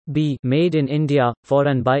be made in India, for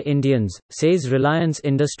and by Indians, says Reliance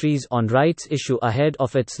Industries on rights issue ahead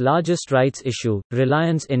of its largest rights issue.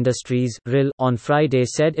 Reliance Industries (RIL) on Friday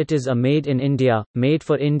said it is a made in India, made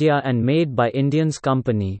for India and made by Indians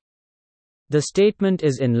company. The statement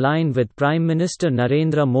is in line with Prime Minister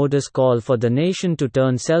Narendra Modi's call for the nation to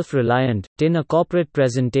turn self-reliant. In a corporate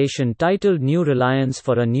presentation titled New Reliance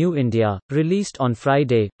for a New India, released on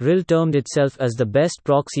Friday, RIL termed itself as the best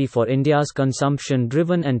proxy for India's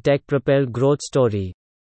consumption-driven and tech-propelled growth story.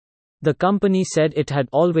 The company said it had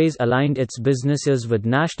always aligned its businesses with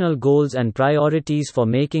national goals and priorities for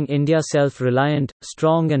making India self-reliant,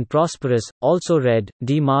 strong and prosperous. Also read,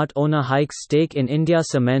 D-Mart owner hikes stake in India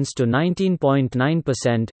Cements to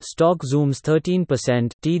 19.9%, stock zooms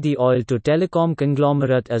 13%. The oil to telecom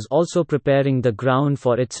conglomerate is also preparing the ground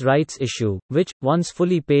for its rights issue, which, once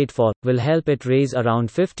fully paid for, will help it raise around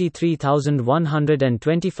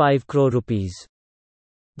 53,125 crore rupees.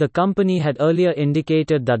 The company had earlier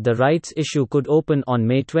indicated that the rights issue could open on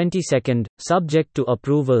May 22, subject to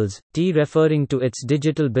approvals. Referring to its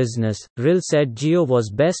digital business, RIL said Jio was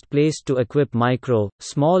best placed to equip micro,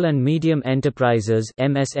 small and medium enterprises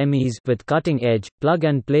 (MSMEs) with cutting-edge,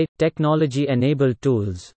 plug-and-play, technology-enabled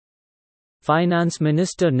tools. Finance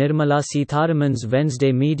Minister Nirmala Sitharaman's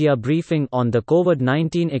Wednesday media briefing on the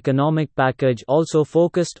COVID-19 economic package also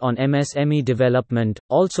focused on MSME development.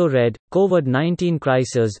 Also read, COVID-19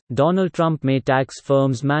 crisis, Donald Trump may tax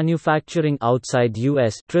firms manufacturing outside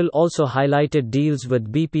US. TRIL also highlighted deals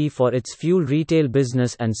with BP for its fuel retail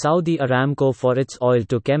business and Saudi Aramco for its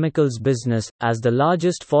oil-to-chemicals business, as the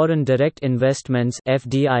largest foreign direct investments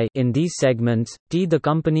 (FDI) in these segments. The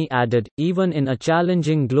company added, even in a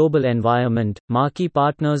challenging global environment, marquee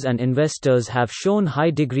partners and investors have shown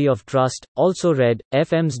high degree of trust. Also read,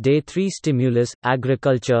 FM's Day 3 stimulus,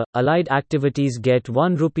 agriculture, allied activities get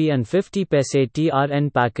 1 rupee and 50 paise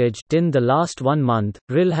TRN package. In the last 1 month,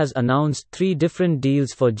 RIL has announced 3 different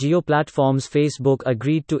deals for Jio platforms. Facebook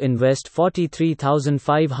agreed to invest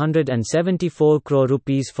 43,574 crore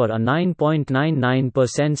rupees for a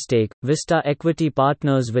 9.99% stake. Vista Equity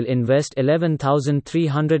Partners will invest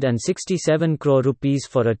 11,367 crore rupees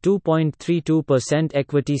for a 2.32%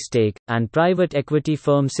 equity stake, and private equity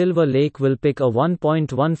firm Silver Lake will pick a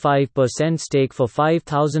 1.15% stake for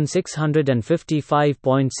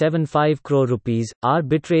 5,655.75 crore rupees.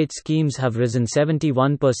 Arbitrage schemes have risen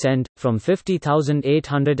 71%, from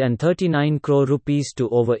 50,839 crore rupees to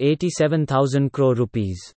over 87,000 crore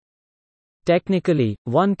rupees. Technically,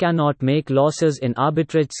 one cannot make losses in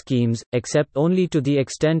arbitrage schemes, except only to the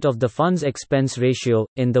extent of the fund's expense ratio,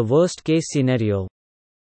 in the worst-case scenario.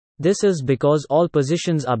 This is because all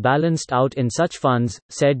positions are balanced out in such funds,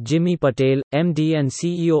 said Jimmy Patel, MD and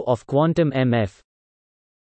CEO of Quantum MF.